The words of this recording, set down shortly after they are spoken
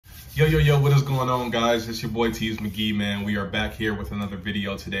Yo, what is going on, guys? It's your boy Teez McGee, man. We are back here with another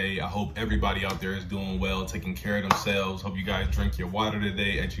video today. I hope everybody out there is doing well, taking care of themselves. Hope you guys drink your water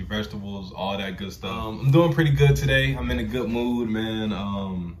today, eat your vegetables, all that good stuff. I'm doing pretty good today. I'm in a good mood, man.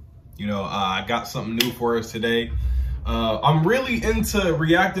 I got something new for us today. I'm really into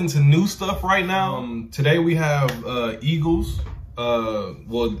reacting to new stuff right now. Today we have Eagles.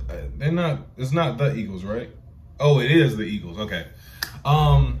 Well, it's not the Eagles, right? Oh, it is the Eagles, okay.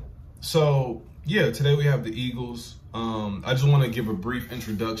 So yeah, today we have the Eagles. I just want to give a brief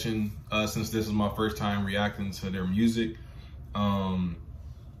introduction since this is my first time reacting to their music. The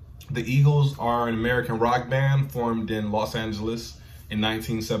Eagles are an American rock band formed in Los Angeles in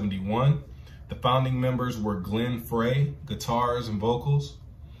 1971. The founding members were Glenn Frey, guitars and vocals,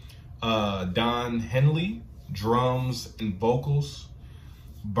 Don Henley, drums and vocals,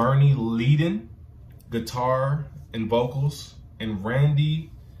 Bernie Leadon, guitar and vocals, and Randy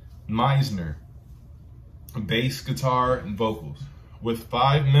Meisner, bass, guitar, and vocals. With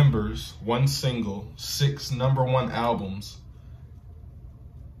 5 members, 1 single, 6 #1 albums.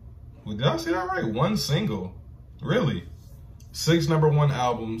 Well, did I say that right? 1 single? Really? 6 #1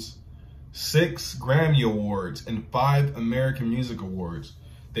 albums, 6 Grammy Awards, and 5 American Music Awards.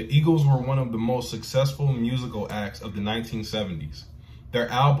 The Eagles were one of the most successful musical acts of the 1970s. Their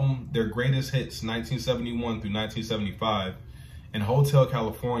album, Their Greatest Hits 1971 through 1975, and Hotel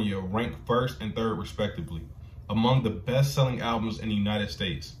California ranked 1st and 3rd respectively among the best-selling albums in the United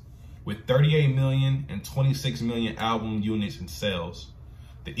States. With 38 million and 26 million album units in sales,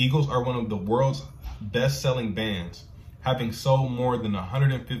 the Eagles are one of the world's best-selling bands, having sold more than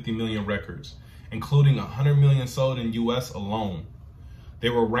 150 million records, including 100 million sold in US alone. They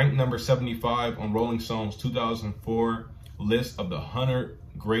were ranked number 75 on Rolling Stone's 2004 list of the 100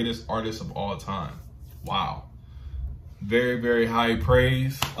 greatest artists of all time. Wow. Very, very high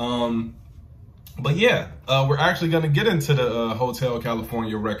praise. But yeah, we're actually going to get into the Hotel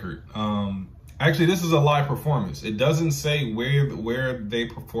California record. Actually, this is a live performance. It doesn't say where they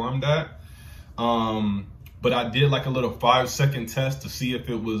performed at. But I did like a little 5-second test to see if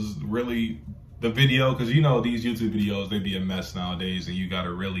it was really the video. Because, you know, these YouTube videos, they be a mess nowadays. And you got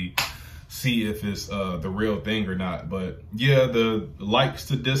to really see if it's the real thing or not. But yeah, the likes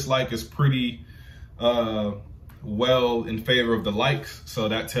to dislike is pretty well in favor of the likes, so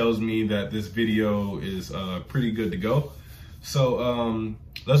that tells me that this video is pretty good to go. So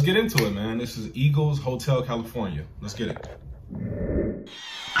let's get into it, man. This is Eagles, Hotel California. Let's get it.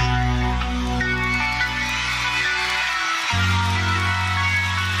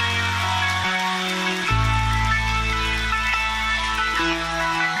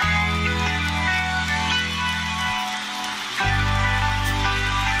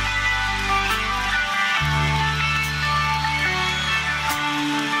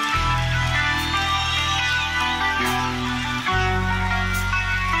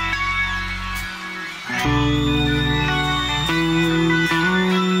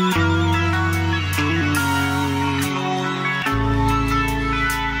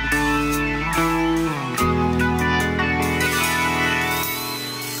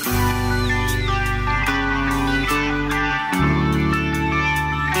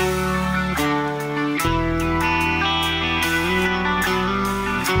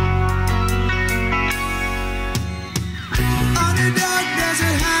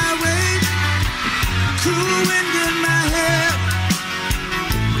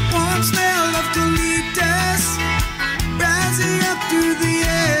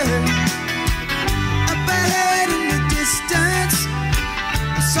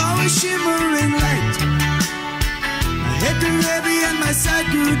 Shimmering light, my head grew heavy and my sight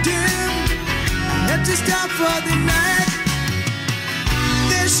grew dim. I had to stop for the night.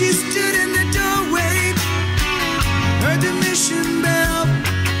 There she stood in the doorway, heard the mission bell,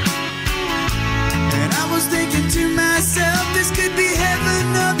 and I was thinking to myself, this could be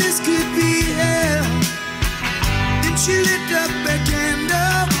heaven or this could be hell. Then she lit up a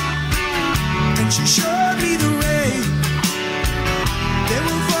candle and she showed me the way. There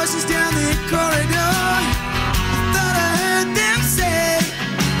were voices down the corridor. I thought I heard them say,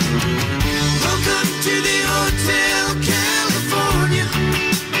 welcome to the Hotel California.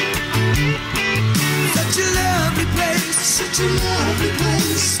 Such a lovely place, such a lovely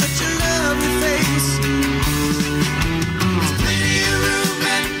place, such a lovely face. There's plenty of room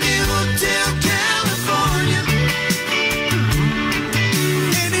at the Hotel California.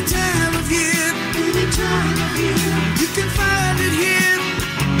 Any time of year, you can find it here.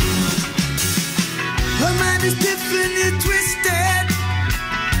 Her mind is different and twisted.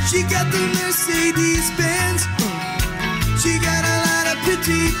 She got the Mercedes Benz. She got a lot of the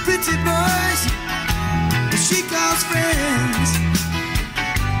pretty, pretty boys that she calls friends.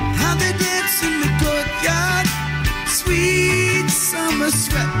 How they dance in the courtyard, sweet summer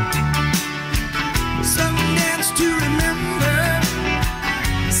sweat. Some dance to remember,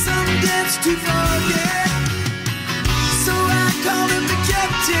 some dance to forget. So I called him the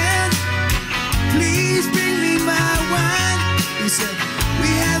captain, please bring me my wine. He said, we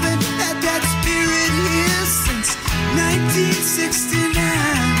haven't had that spirit here since 1969.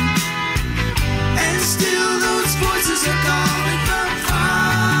 And still those voices are calling from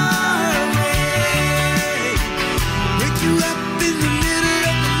far away. Wake you up in the middle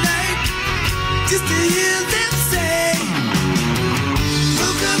of the night just to hear them say,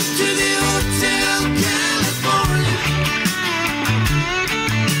 welcome to the Hotel California.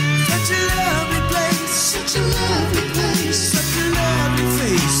 Such a lovely place, such a lovely place, such a lovely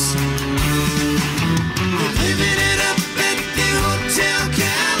face. They're living it up at the Hotel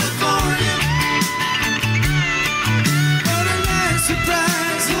California. What a nice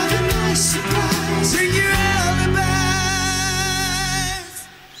surprise, what a nice surprise. Bring your alibis.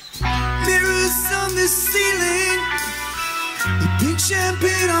 Mirrors on the ceiling, the pink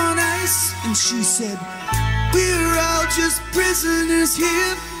champagne on ice. And she said, we're all just prisoners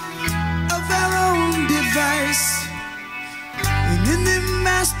here of our own device. And in the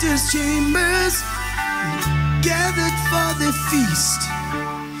master's chambers, gathered for the feast,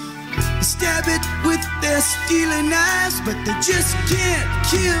 stab it with their stealing knives, but they just can't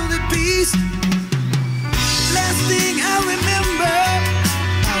kill the beast. Last thing I remember,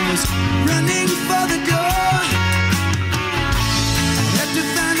 I was running for the door. I had to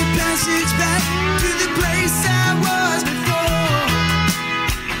find a passage back to the place I was before.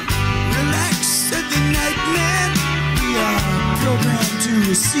 Relax, said the night man, we are programmed to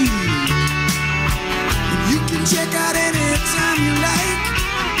receive. You can check out anytime you like,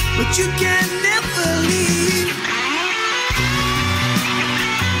 but you can never leave.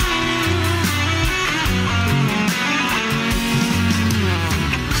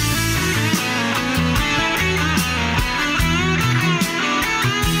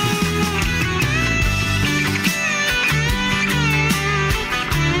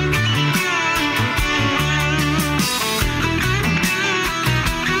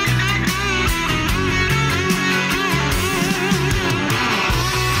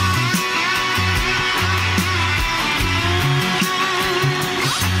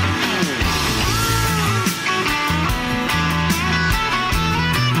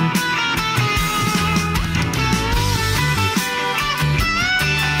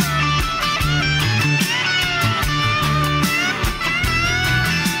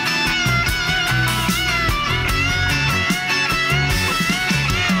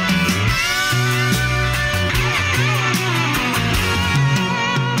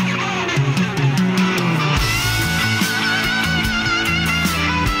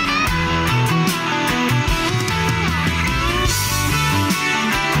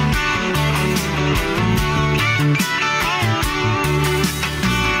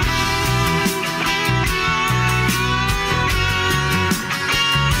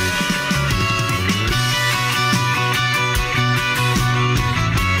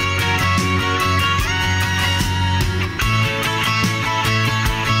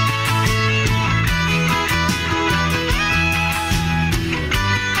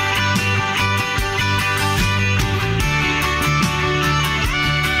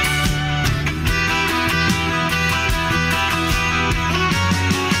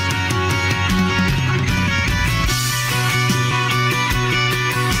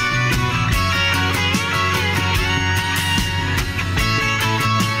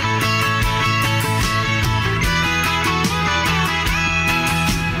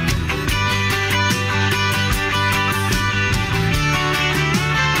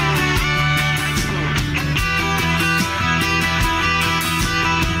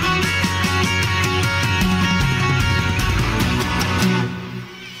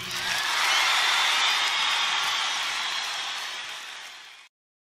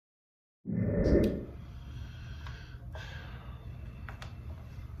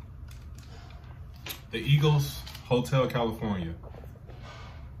 The Eagles, Hotel California.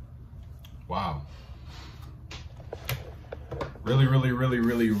 Wow. Really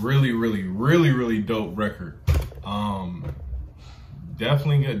dope record.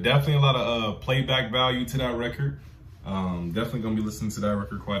 Definitely a lot of playback value to that record. Definitely gonna be listening to that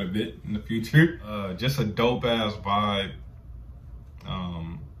record quite a bit in the future. Just a dope ass vibe.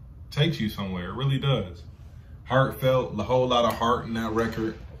 Takes you somewhere, it really does. Heartfelt, a whole lot of heart in that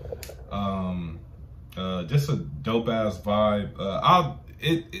record. Just a dope ass vibe.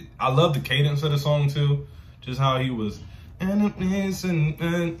 I love the cadence of the song too. Just how he was.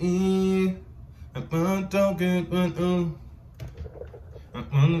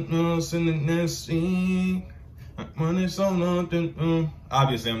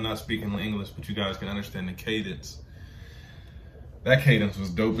 Obviously, I'm not speaking English, but you guys can understand the cadence. That cadence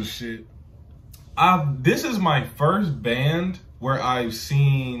was dope as shit. This is my first band where I've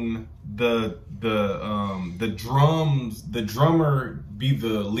seen the drummer be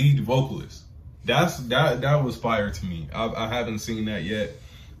the lead vocalist. That was fire to me. I haven't seen that yet.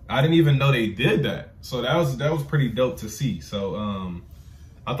 I didn't even know they did that. So that was pretty dope to see. So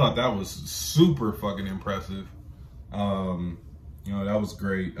I thought that was super fucking impressive. You know, that was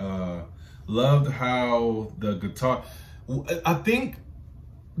great. Loved how the guitar. I think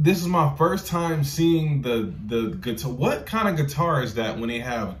this is my first time seeing the guitar. What kind of guitar is that when they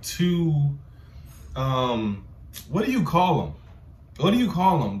have two? What do you call them? What do you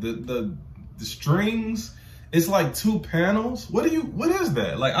call them? The strings. It's like two panels. What is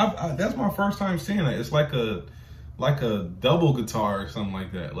that? Like that's my first time seeing it. It's like a double guitar or something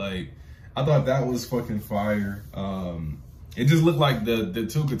like that. Like I thought that was fucking fire. It just looked like the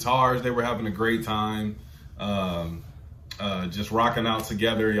two guitars, they were having a great time. Just rocking out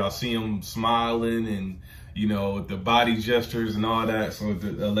together. Y'all see them smiling and, you know, the body gestures and all that. So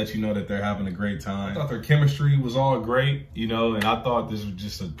they'll let you know that they're having a great time. I thought their chemistry was all great, you know, and I thought this was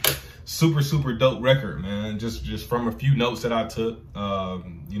just a super, super dope record, man. Just from a few notes that I took.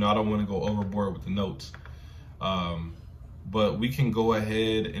 You know, I don't want to go overboard with the notes. But we can go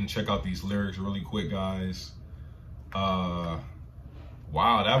ahead and check out these lyrics really quick, guys. Wow,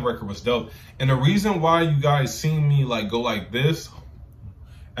 that record was dope. And the reason why you guys seen me like go like this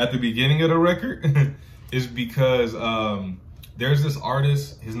at the beginning of the record is because there's this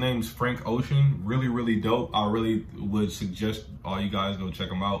artist, his name's Frank Ocean, really, really dope. I really would suggest all you guys go check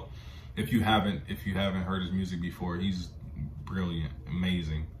him out if you haven't heard his music before. He's brilliant,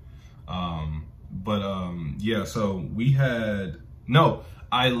 amazing. Yeah, so we had, no,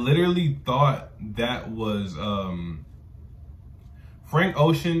 I literally thought that was Frank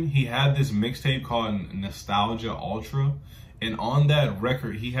Ocean. He had this mixtape called Nostalgia Ultra, and on that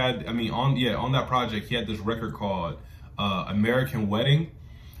record he had, on that project he had this record called American Wedding,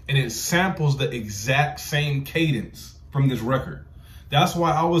 and it samples the exact same cadence from this record. That's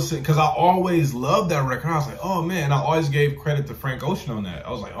why I was, because I always loved that record. I was like, oh man, I always gave credit to Frank Ocean on that.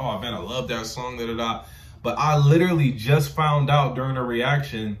 I was like, oh man, I love that song, da-da-da. But I literally just found out during a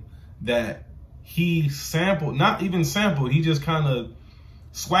reaction that he sampled, not even sampled, he just kind of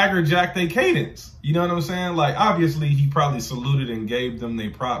swagger jacked their cadence. You know what I'm saying? Like, obviously he probably saluted and gave them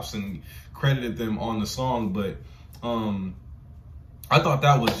their props and credited them on the song. But I thought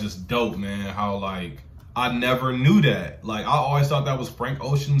that was just dope, man. How like, I never knew that. Like, I always thought that was Frank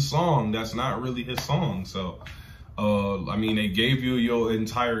Ocean's song. That's not really his song. So, I mean, they gave you your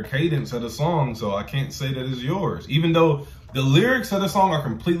entire cadence of the song, so I can't say that it's yours. Even though the lyrics of the song are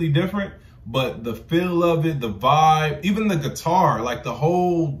completely different, but the feel of it, the vibe, even the guitar, like the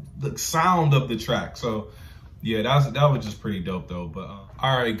whole sound of the track. So, yeah, that was just pretty dope, though. But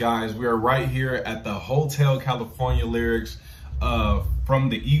all right, guys, we are right here at the Hotel California lyrics from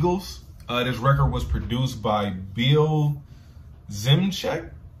the Eagles. This record was produced by Bill Zimchek.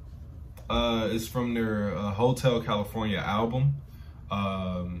 It's from their Hotel California album.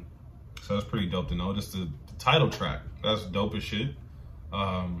 So that's pretty dope to know. Just the title track. That's dope as shit.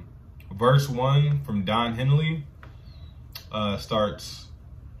 Verse 1 from Don Henley starts,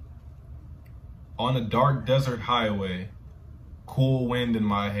 on a dark desert highway, cool wind in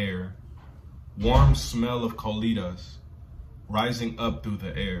my hair, warm smell of colitas rising up through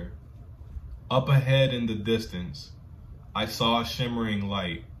the air. Up ahead in the distance, I saw a shimmering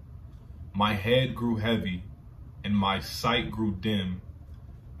light. My head grew heavy and my sight grew dim.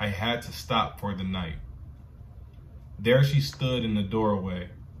 I had to stop for the night. There she stood in the doorway.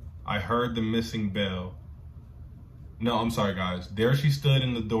 I heard the missing bell. No, I'm sorry, guys. There she stood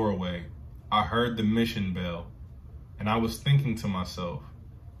in the doorway. I heard the mission bell. And I was thinking to myself,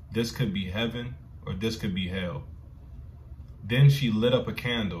 this could be heaven or this could be hell. Then she lit up a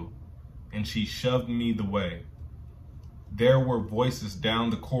candle and she shoved me the way. There were voices down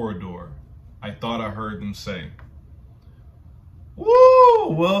the corridor. I thought I heard them say, woo,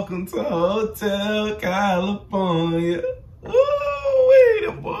 welcome to Hotel California. Woo,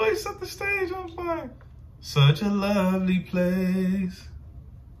 the boys set the stage on fire. Such a lovely place.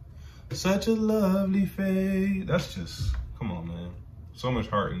 Such a lovely face. That's just, come on, man. So much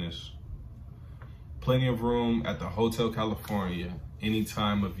heart in this. Plenty of room at the Hotel California any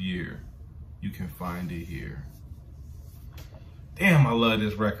time of year. you can find it here. Damn, I love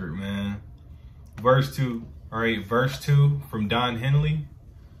this record, man. Verse 2, all right, verse 2 from Don Henley.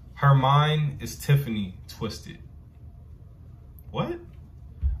 Her mind is Tiffany twisted. What?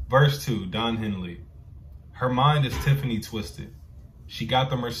 Verse 2, Don Henley. Her mind is Tiffany twisted. She got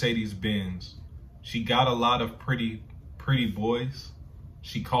the Mercedes Benz. She got a lot of pretty boys.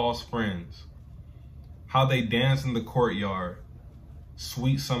 She calls friends. How they dance in the courtyard.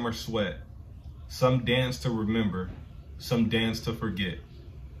 Sweet summer sweat. Some dance to remember. Some dance to forget.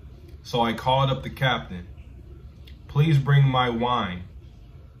 So I called up the captain. Please bring my wine.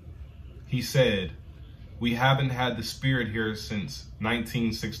 He said, we haven't had the spirit here since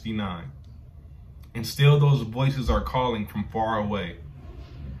 1969. And still those voices are calling from far away.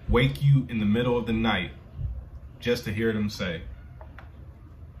 Wake you in the middle of the night just to hear them say,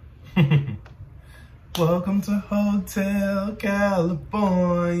 welcome to Hotel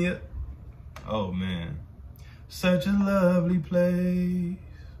California. Oh man, such a lovely place,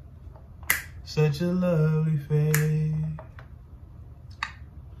 such a lovely face.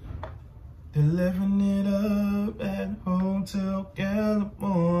 They're living it up at Hotel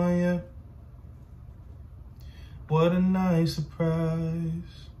California. What a nice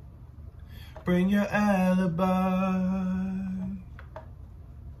surprise. Bring your alibi.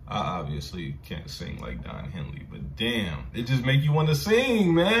 I obviously can't sing like Don Henley, but damn, it just make you want to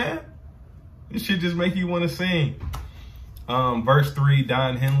sing, man. This shit just make you want to sing. Verse 3,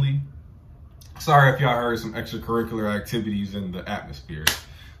 Don Henley. Sorry if y'all heard some extracurricular activities in the atmosphere.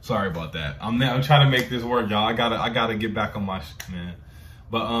 Sorry about that. I'm trying to make this work, y'all. I gotta get back on my shit, man.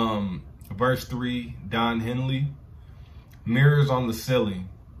 But verse 3, Don Henley. Mirrors on the ceiling,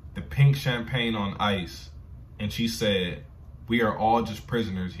 the pink champagne on ice, and she said, we are all just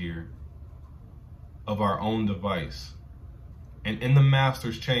prisoners here of our own device. And in the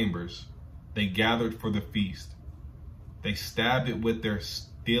master's chambers, they gathered for the feast. They stabbed it with their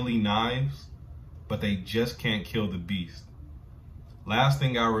steely knives, but they just can't kill the beast. Last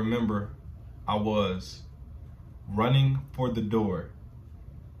thing I remember, I was running for the door.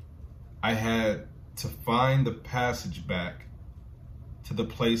 I had to find the passage back to the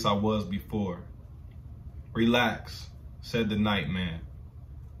place I was before. Relax, said the night man.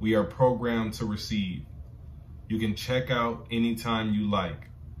 We are programmed to receive. You can check out anytime you like,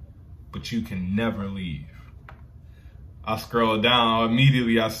 but you can never leave. I scroll down,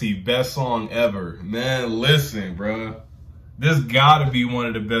 immediately I see best song ever. Man, listen, bro. This gotta be one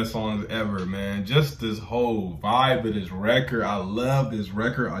of the best songs ever, man. Just this whole vibe of this record. I love this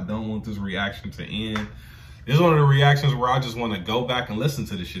record. I don't want this reaction to end. This is one of the reactions where I just want to go back and listen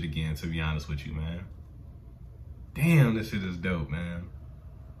to this shit again, to be honest with you, man. Damn, this shit is dope, man.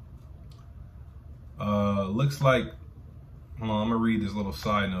 Looks like, hold on, I'm gonna read this little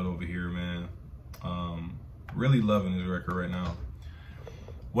side note over here, man. Really loving this record right now.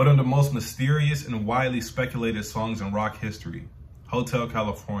 One of the most mysterious and widely speculated songs in rock history, Hotel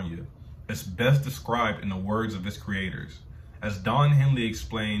California, is best described in the words of its creators. As Don Henley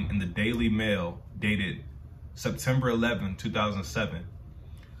explained in the Daily Mail, dated September 11, 2007,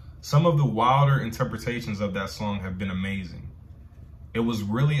 some of the wilder interpretations of that song have been amazing. It was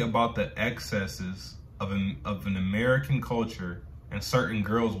really about the excesses of an American culture and certain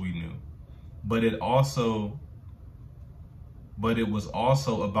girls we knew, but it was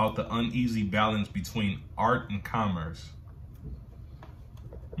also about the uneasy balance between art and commerce.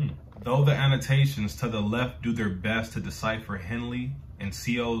 Though the annotations to the left do their best to decipher Henley and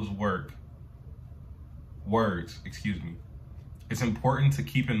C.O.'s words, it's important to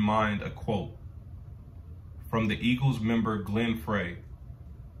keep in mind a quote from the Eagles member Glenn Frey.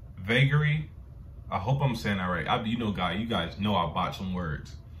 Vagary, I hope I'm saying that right. You guys know I botch some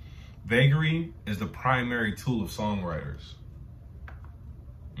words. Vagary is the primary tool of songwriters.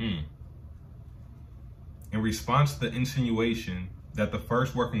 In response to the insinuation that the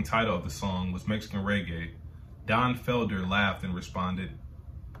first working title of the song was Mexican reggae, Don Felder laughed and responded,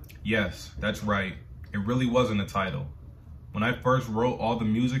 yes, that's right. It really wasn't a title. When I first wrote all the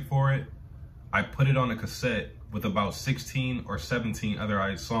music for it, I put it on a cassette with about 16 or 17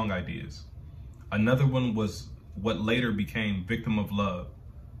 other song ideas. Another one was what later became Victim of Love,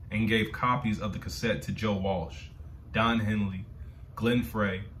 and gave copies of the cassette to Joe Walsh, Don Henley, Glenn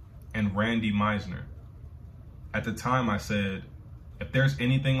Frey, and Randy Meisner. At the time I said, if there's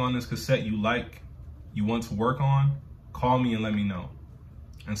anything on this cassette you like, you want to work on, call me and let me know.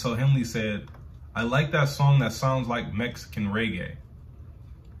 And so Henley said, I like that song that sounds like Mexican reggae.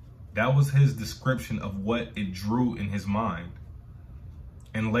 That was his description of what it drew in his mind.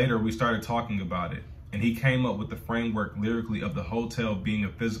 And later we started talking about it. And he came up with the framework lyrically of the hotel being a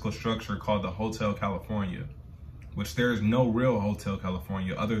physical structure called the Hotel California, which there is no real Hotel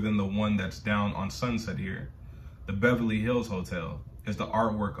California other than the one that's down on Sunset here. The Beverly Hills Hotel is the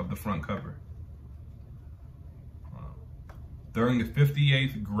artwork of the front cover. During the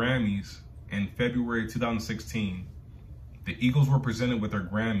 58th Grammys in February 2016, the Eagles were presented with their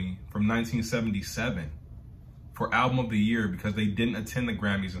Grammy from 1977 for Album of the Year because they didn't attend the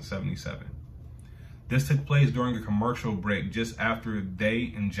Grammys in '77. This took place during a commercial break just after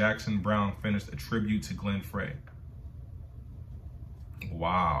they and Jackson Browne finished a tribute to Glenn Frey.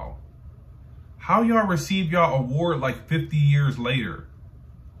 Wow. How y'all receive y'all award like 50 years later?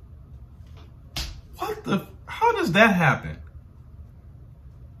 How does that happen?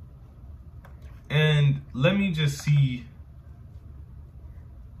 And let me just see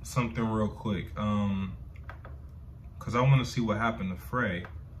something real quick. Cause I want to see what happened to Frey.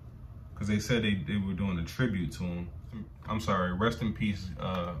 Cause they said they were doing a tribute to him. I'm sorry, rest in peace,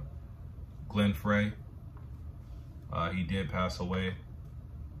 Glenn Frey. He did pass away.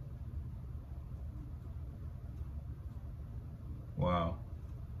 Wow.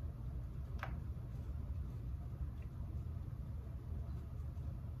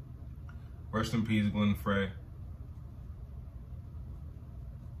 Rest in peace, Glenn Frey.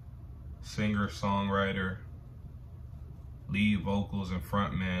 Singer, songwriter, lead vocals, and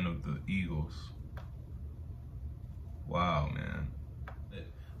frontman of the Eagles. Wow, man.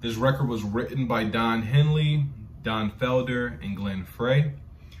 This record was written by Don Henley, Don Felder, and Glenn Frey.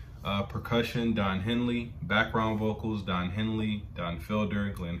 Percussion, Don Henley. Background vocals, Don Henley, Don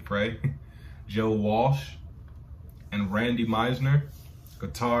Felder, Glenn Frey. Joe Walsh, and Randy Meisner.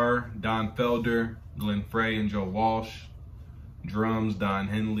 Guitar, Don Felder, Glenn Frey, and Joe Walsh. Drums, Don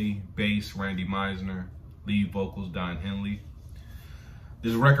Henley. Bass, Randy Meisner. Lead vocals, Don Henley.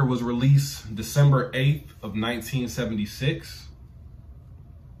 This record was released December 8th of 1976.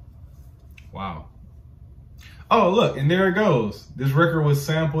 Wow. Oh, look, and there it goes. This record was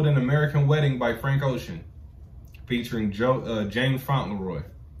sampled in American Wedding by Frank Ocean, featuring James Fauntleroy.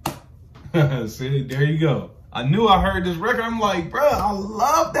 See, there you go. I knew I heard this record. I'm like, bro, I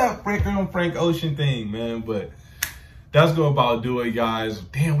love that Frank Ocean thing, man. But that's gonna about do it, guys.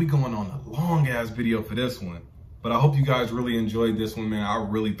 Damn, we going on a long ass video for this one. But I hope you guys really enjoyed this one, man. I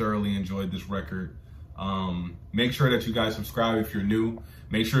really thoroughly enjoyed this record. Make sure that you guys subscribe if you're new.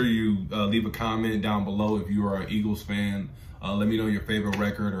 Make sure you leave a comment down below if you are an Eagles fan. Let me know your favorite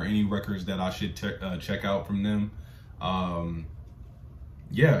record or any records that I should check out from them.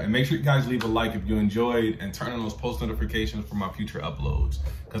 Yeah, and make sure you guys leave a like if you enjoyed and turn on those post notifications for my future uploads.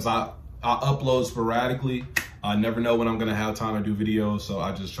 Because I upload sporadically. I never know when I'm going to have time to do videos, so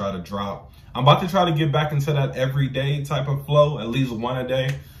I just try to drop. I'm about to try to get back into that everyday type of flow, at least one a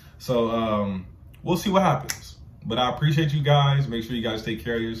day. So we'll see what happens. But I appreciate you guys. Make sure you guys take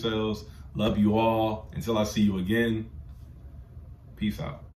care of yourselves. Love you all. Until I see you again. Peace out.